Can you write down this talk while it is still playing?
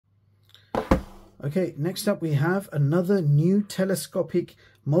Okay, next up we have another new telescopic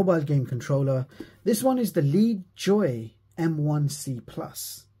mobile game controller. This one is the Leadjoy M1C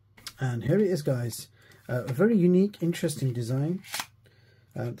Plus. And here it is, guys. A very unique, interesting design.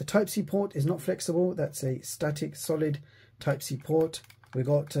 The Type-C port is not flexible. That's a static, solid Type-C port. We've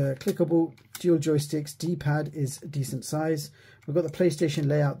got clickable dual joysticks. D-pad is a decent size. We've got the PlayStation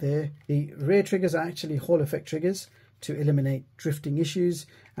layout there. The rear triggers are actually Hall effect triggers to eliminate drifting issues.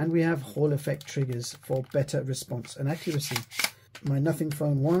 And we have Hall effect triggers for better response and accuracy. My Nothing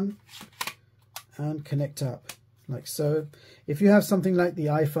Phone 1 and connect up like so. If you have something like the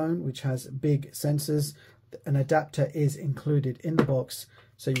iPhone, which has big sensors, an adapter is included in the box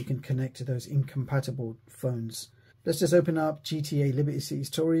so you can connect to those incompatible phones. Let's just open up GTA Liberty City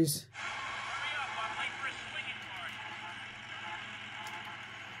Stories.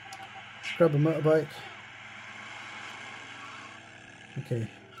 Grab a motorbike. Okay.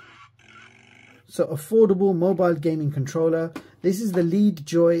 So affordable mobile gaming controller. This is the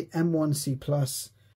Leadjoy M1C Plus.